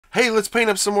Hey, let's paint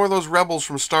up some more of those rebels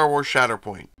from Star Wars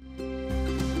Shatterpoint.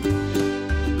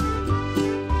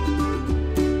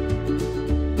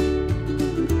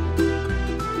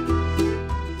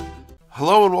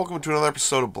 Hello and welcome to another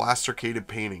episode of Blastercaded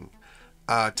Painting.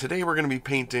 Today we're going to be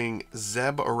painting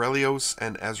Zeb Orrelios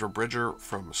and Ezra Bridger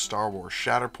from Star Wars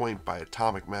Shatterpoint by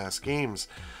Atomic Mass Games.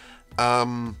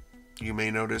 You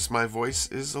may notice my voice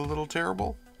is a little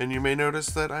terrible, and you may notice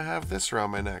that I have this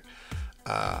around my neck.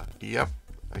 Yep,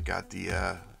 I got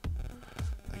the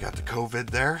COVID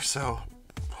there, so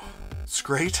it's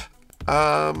great.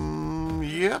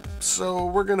 Yep, so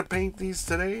we're gonna paint these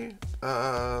today.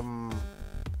 They're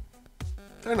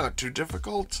not too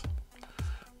difficult.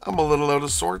 I'm a little out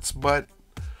of sorts, but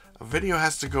a video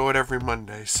has to go out every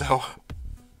Monday, so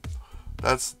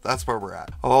that's where we're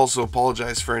at. I'll also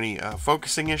apologize for any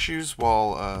focusing issues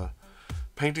while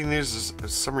painting these. For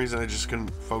some reason I just couldn't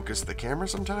focus the camera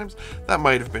sometimes. That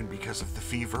might have been because of the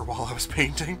fever while I was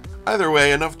painting. Either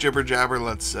way, enough jibber jabber.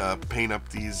 Let's paint up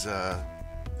these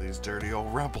dirty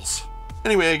old rebels.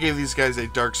 Anyway, I gave these guys a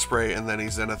dark spray and then a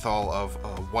zenithal of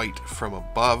white from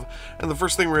above. And the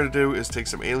first thing we're going to do is take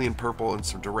some alien purple and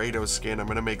some Dorado skin. I'm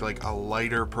going to make like a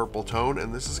lighter purple tone,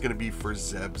 and this is going to be for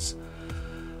Zeb's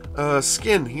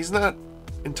skin. He's not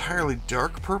entirely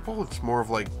dark purple, it's more of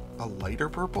like a lighter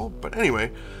purple. But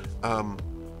anyway,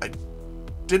 I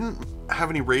didn't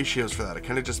have any ratios for that. I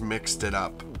kind of just mixed it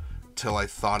up till I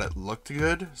thought it looked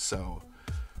good. So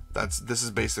this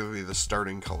is basically the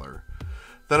starting color.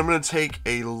 Then I'm going to take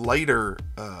a lighter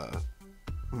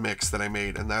mix that I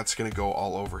made, and that's going to go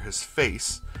all over his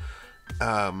face.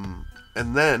 And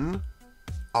then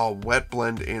I'll wet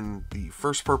blend in the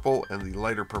first purple and the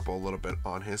lighter purple a little bit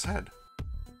on his head.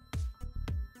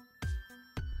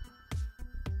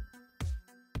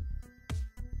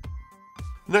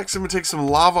 Next, I'm going to take some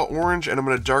lava orange, and I'm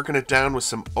going to darken it down with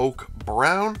some oak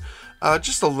brown.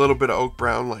 Just a little bit of oak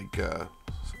brown, like...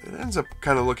 it ends up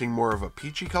kind of looking more of a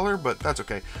peachy color, but that's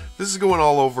okay. This is going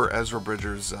all over Ezra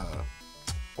Bridger's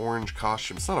orange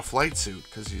costume. It's not a flight suit,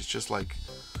 because he's just like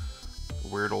a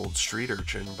weird old street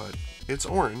urchin, but it's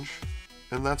orange,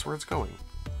 and that's where it's going.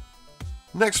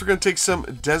 Next, we're going to take some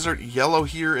desert yellow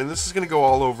here, and this is going to go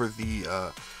all over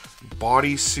the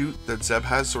body suit that Zeb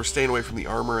has, so we're staying away from the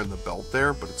armor and the belt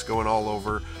there, but it's going all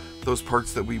over those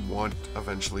parts that we want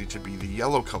eventually to be the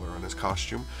yellow color on his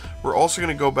costume. We're also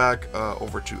going to go back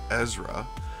over to Ezra,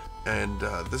 and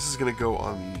this is going to go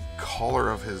on the collar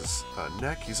of his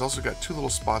neck. He's also got two little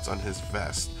spots on his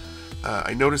vest.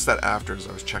 I noticed that after as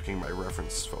I was checking my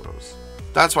reference photos.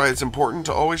 That's why it's important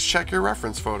to always check your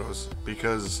reference photos,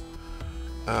 because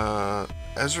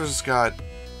Ezra's got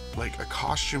like a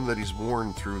costume that he's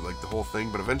worn through like the whole thing,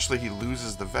 but eventually he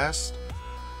loses the vest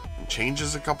and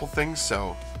changes a couple things,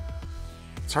 so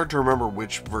it's hard to remember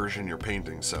which version you're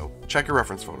painting, so check your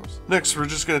reference photos. Next, we're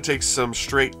just going to take some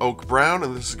straight oak brown,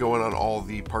 and this is going on all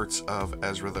the parts of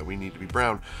Ezra that we need to be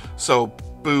brown. So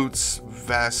boots,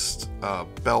 vest,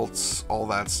 belts, all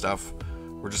that stuff.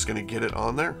 We're just going to get it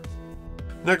on there.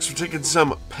 Next, we're taking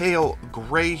some pale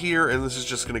gray here, and this is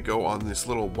just going to go on this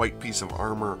little white piece of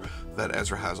armor that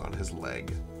Ezra has on his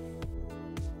leg.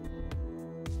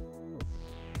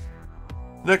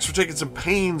 Next, we're taking some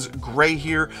Payne's gray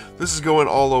here. This is going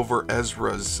all over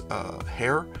Ezra's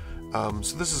hair.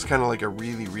 So this is kind of like a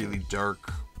really, really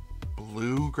dark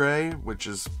blue gray, which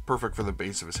is perfect for the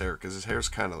base of his hair, because his hair is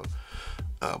kind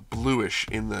of bluish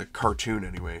in the cartoon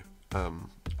anyway.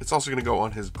 It's also going to go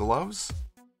on his gloves.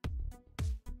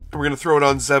 And we're going to throw it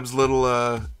on Zeb's little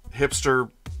hipster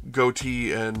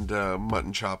goatee and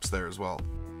mutton chops there as well.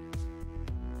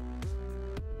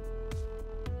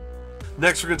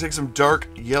 Next, we're going to take some dark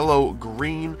yellow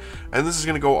green, and this is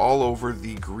going to go all over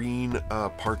the green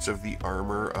parts of the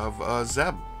armor of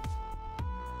Zeb.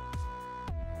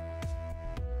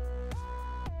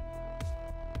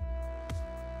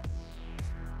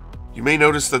 You may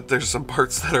notice that there's some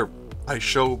parts that I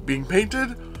show being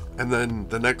painted, and then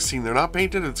the next scene they're not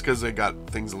painted. It's because I got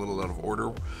things a little out of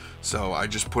order, so I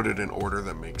just put it in order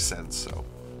that makes sense. So,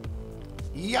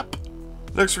 yep.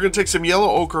 Next, we're going to take some yellow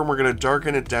ochre, and we're going to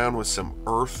darken it down with some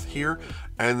earth here.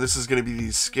 And this is going to be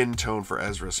the skin tone for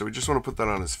Ezra. So we just want to put that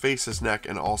on his face, his neck,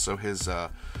 and also his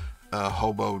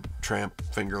hobo tramp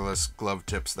fingerless glove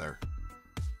tips there.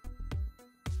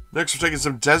 Next, we're taking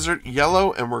some desert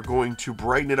yellow, and we're going to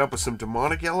brighten it up with some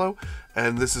demonic yellow.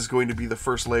 And this is going to be the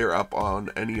first layer up on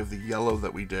any of the yellow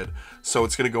that we did. So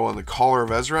it's going to go on the collar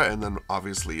of Ezra, and then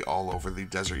obviously all over the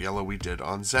desert yellow we did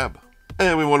on Zeb.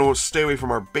 And we want to stay away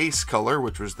from our base color,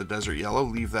 which was the desert yellow,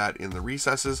 leave that in the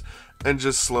recesses, and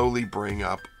just slowly bring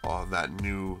up that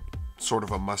new sort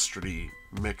of a mustardy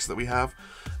mix that we have.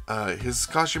 His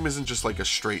costume isn't just like a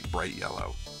straight bright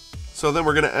yellow. So then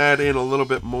we're going to add in a little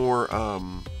bit more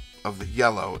of the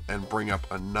yellow and bring up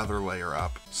another layer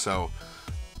up. So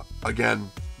again,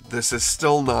 this is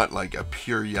still not like a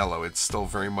pure yellow. It's still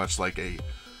very much like a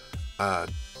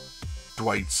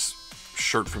Dwight's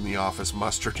shirt from The Office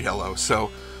mustard yellow.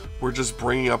 So we're just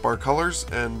bringing up our colors,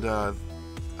 and I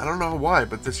don't know why,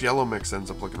 but this yellow mix ends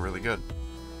up looking really good.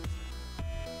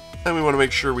 And we want to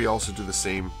make sure we also do the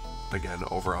same again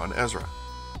over on Ezra.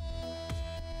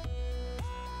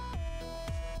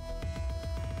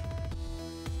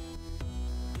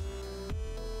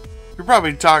 We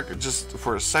probably talk just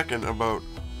for a second about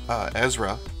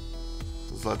Ezra.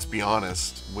 Let's be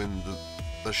honest, when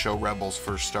the show Rebels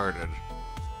first started,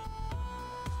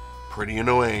 pretty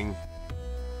annoying.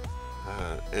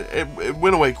 It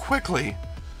went away quickly,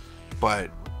 but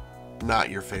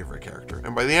not your favorite character.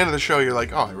 And by the end of the show, you're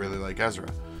like, oh, I really like Ezra.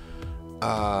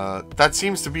 That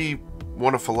seems to be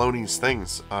one of Filoni's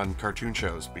things on cartoon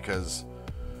shows, because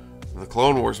in the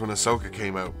Clone Wars, when Ahsoka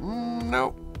came out,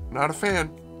 nope, not a fan.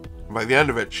 And by the end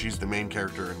of it, she's the main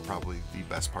character and probably the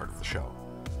best part of the show.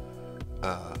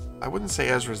 I wouldn't say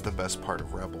Ezra's the best part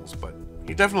of Rebels, but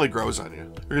he definitely grows on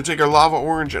you. We're going to take our lava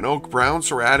orange and oak brown,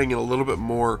 so we're adding in a little bit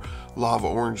more lava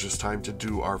orange this time to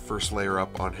do our first layer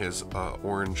up on his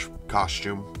orange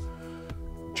costume,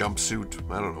 jumpsuit.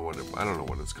 I don't know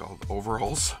what it's called.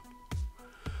 Overalls.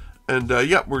 And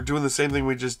yeah, we're doing the same thing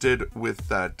we just did with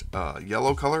that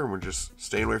yellow color, and we're just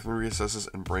staying away from the recesses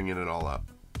and bringing it all up.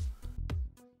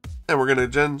 And we're going to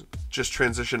then just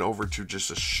transition over to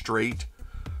just a straight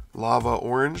lava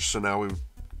orange. So now we've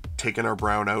taken our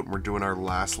brown out and we're doing our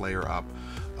last layer up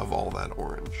of all that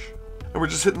orange. And we're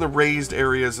just hitting the raised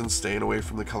areas and staying away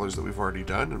from the colors that we've already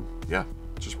done. And yeah,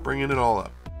 just bringing it all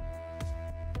up.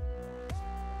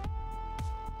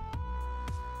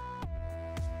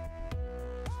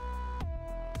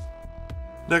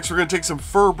 Next, we're going to take some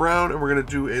fur brown and we're going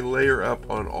to do a layer up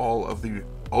on all of the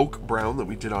oak brown that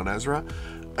we did on Ezra.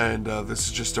 And this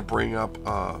is just to bring up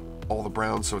all the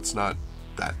brown so it's not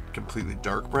that completely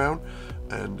dark brown.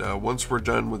 And once we're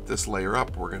done with this layer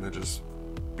up, we're going to just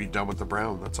be done with the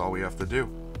brown. That's all we have to do.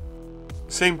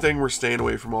 Same thing, we're staying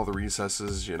away from all the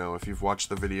recesses. You know, if you've watched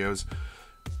the videos,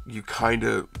 you kind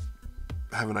of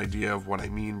have an idea of what I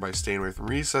mean by staying away from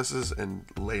recesses and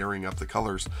layering up the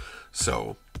colors.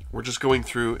 So we're just going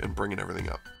through and bringing everything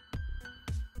up.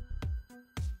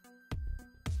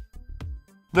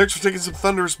 Next, we're taking some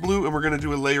Thunderous Blue and we're going to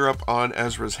do a layer up on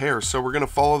Ezra's hair. So we're going to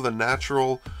follow the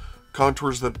natural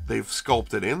contours that they've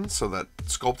sculpted in, so that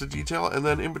sculpted detail, and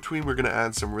then in between we're going to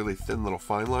add some really thin little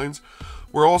fine lines.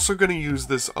 We're also going to use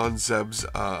this on Zeb's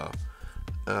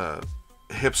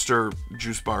hipster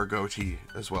juice bar goatee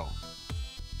as well.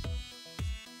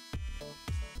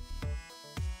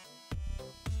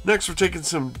 Next, we're taking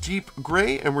some deep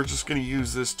gray and we're just going to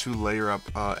use this to layer up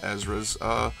Ezra's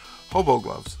hobo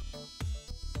gloves.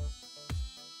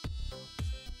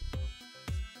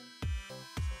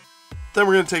 Then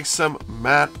we're going to take some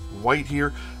matte white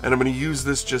here, and I'm going to use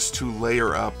this just to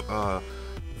layer up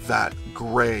that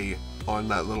gray on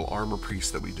that little armor piece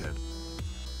that we did.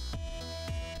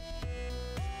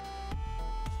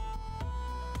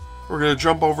 We're going to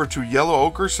jump over to yellow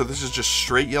ochre, so this is just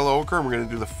straight yellow ochre, and we're going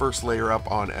to do the first layer up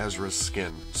on Ezra's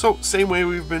skin. So same way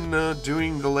we've been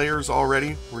doing the layers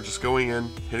already, we're just going in,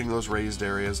 hitting those raised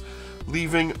areas,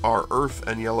 leaving our earth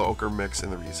and yellow ochre mix in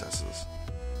the recesses.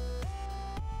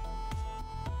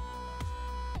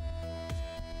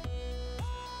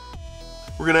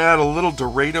 We're going to add a little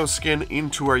Dorado skin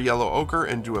into our yellow ochre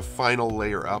and do a final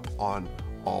layer up on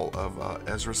all of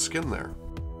Ezra's skin there.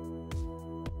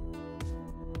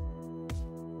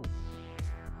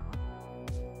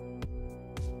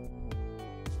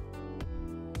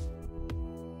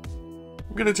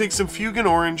 I'm going to take some Fugan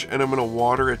Orange and I'm going to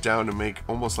water it down to make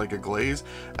almost like a glaze.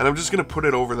 And I'm just going to put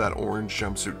it over that orange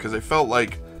jumpsuit because I felt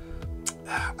like,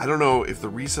 I don't know if the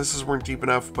recesses weren't deep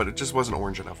enough, but it just wasn't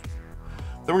orange enough.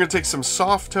 Then we're going to take some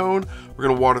soft tone, we're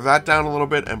going to water that down a little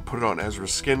bit and put it on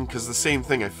Ezra's skin, because the same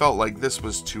thing, I felt like this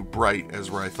was too bright as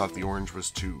where I thought the orange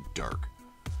was too dark.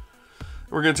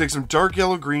 We're going to take some dark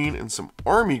yellow green and some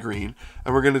army green,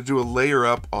 and we're going to do a layer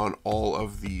up on all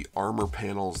of the armor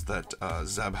panels that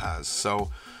Zeb has.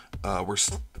 So we're,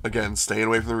 again, staying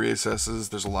away from the recesses.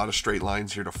 There's a lot of straight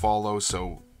lines here to follow,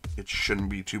 so it shouldn't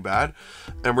be too bad.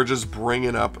 And we're just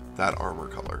bringing up that armor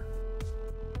color.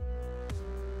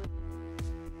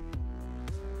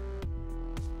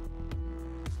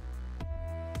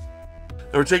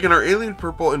 Now we're taking our alien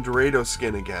purple and Dorado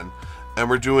skin again, and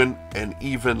we're doing an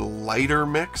even lighter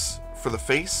mix for the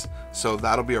face, So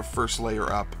that'll be our first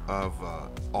layer up of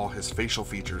all his facial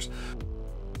features.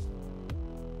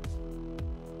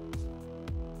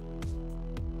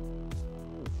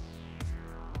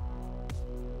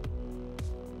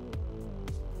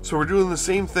 So we're doing the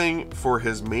same thing for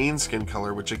his main skin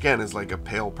color, which again is like a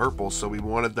pale purple. So we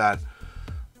wanted that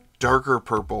darker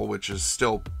purple, which is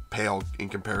still pale in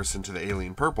comparison to the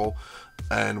alien purple,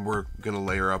 and we're gonna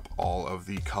layer up all of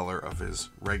the color of his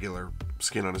regular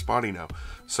skin on his body now.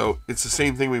 So it's the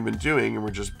same thing we've been doing, and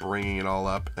we're just bringing it all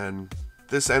up, and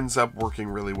this ends up working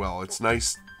really well. It's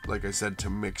nice, like I said, to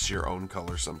mix your own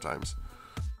color sometimes.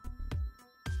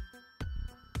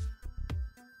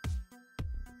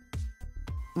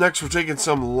 Next, we're taking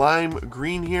some lime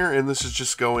green here, and this is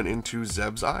just going into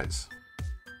Zeb's eyes.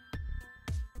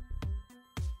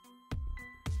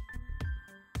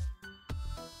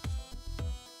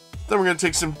 Then we're going to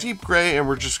take some deep gray, and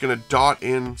we're just going to dot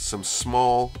in some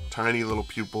small, tiny little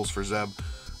pupils for Zeb.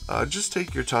 Just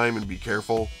take your time and be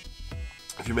careful.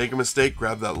 If you make a mistake,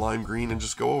 grab that lime green and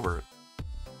just go over it.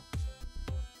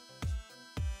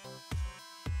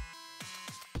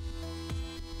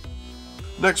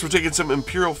 Next, we're taking some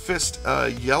Imperial Fist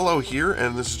yellow here,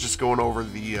 and this is just going over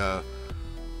the, I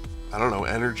don't know,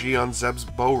 energy on Zeb's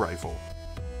bow rifle.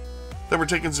 Then we're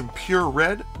taking some pure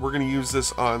red. We're going to use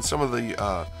this on some of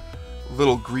the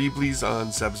little greeblies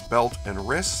on Zeb's belt and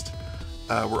wrist.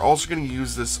 We're also going to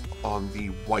use this on the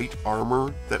white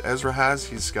armor that Ezra has.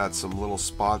 He's got some little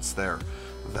spots there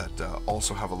that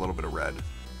also have a little bit of red.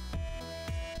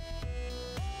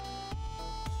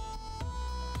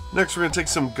 Next, we're going to take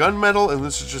some gunmetal, and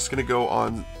this is just going to go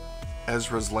on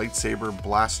Ezra's lightsaber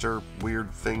blaster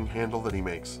weird thing handle that he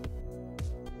makes.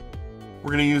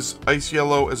 We're going to use ice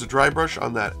yellow as a dry brush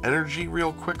on that energy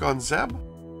real quick on Zeb.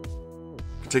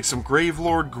 Take some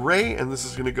Gravelord Gray, and this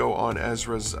is going to go on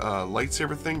Ezra's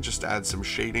lightsaber thing, just to add some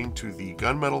shading to the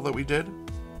gunmetal that we did.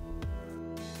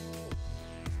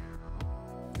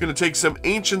 We're going to take some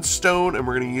Ancient Stone, and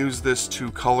we're going to use this to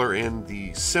color in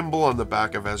the symbol on the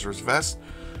back of Ezra's vest.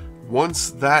 Once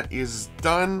that is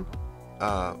done,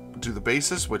 do the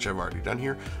bases, which I've already done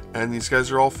here, and these guys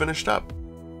are all finished up.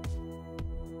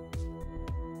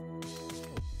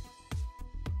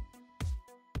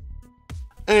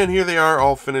 And here they are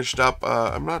all finished up.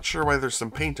 I'm not sure why there's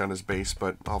some paint on his base,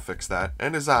 but I'll fix that.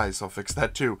 And his eyes, I'll fix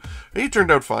that too. He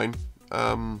turned out fine.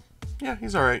 Yeah,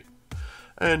 he's alright.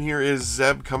 And here is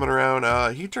Zeb coming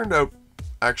around. He turned out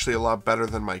actually a lot better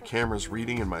than my camera's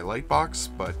reading in my light box,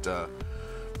 but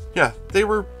yeah, they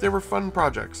were fun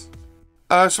projects.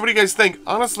 So what do you guys think?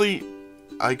 Honestly,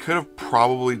 I could have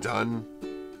probably done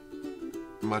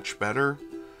much better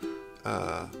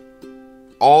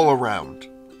all around.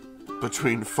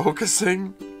 Between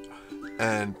focusing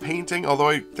and painting, although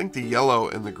I think the yellow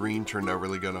and the green turned out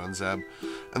really good on Zeb,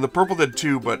 and the purple did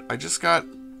too, but I just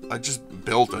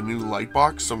built a new light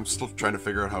box, so I'm still trying to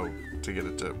figure out how to get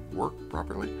it to work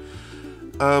properly.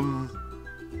 But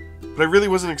I really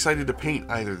wasn't excited to paint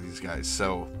either of these guys,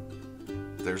 so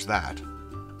there's that.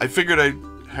 I figured I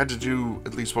had to do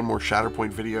at least one more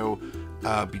Shatterpoint video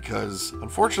because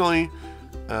unfortunately,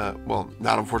 well,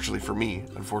 not unfortunately for me,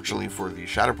 unfortunately for the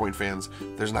Shatterpoint fans,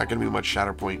 there's not going to be much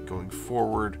Shatterpoint going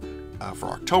forward for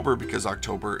October, because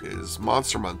October is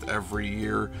Monster Month. Every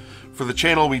year for the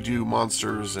channel we do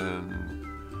monsters and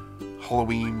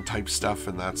Halloween type stuff,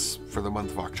 and that's for the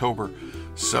month of October.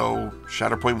 So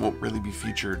Shatterpoint won't really be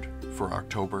featured for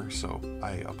October, so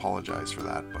I apologize for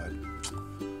that, but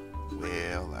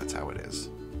well, that's how it is.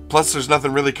 Plus, there's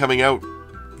nothing really coming out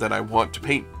that I want to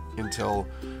paint until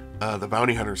the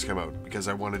Bounty Hunters come out, because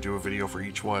I want to do a video for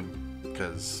each one,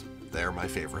 because they're my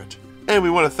favorite. And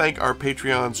we want to thank our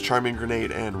Patreons, Charming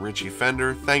Grenade and Richie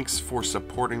Fender. Thanks for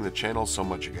supporting the channel so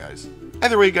much, you guys.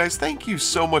 Either way, guys, thank you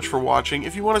so much for watching.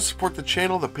 If you want to support the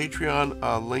channel, the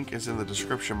Patreon link is in the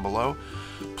description below.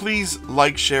 Please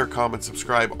like, share, comment,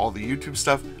 subscribe, all the YouTube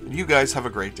stuff, and you guys have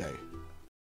a great day.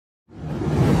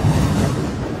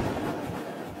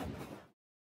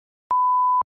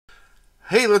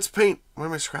 Hey, let's paint. Why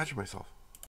am I scratching myself?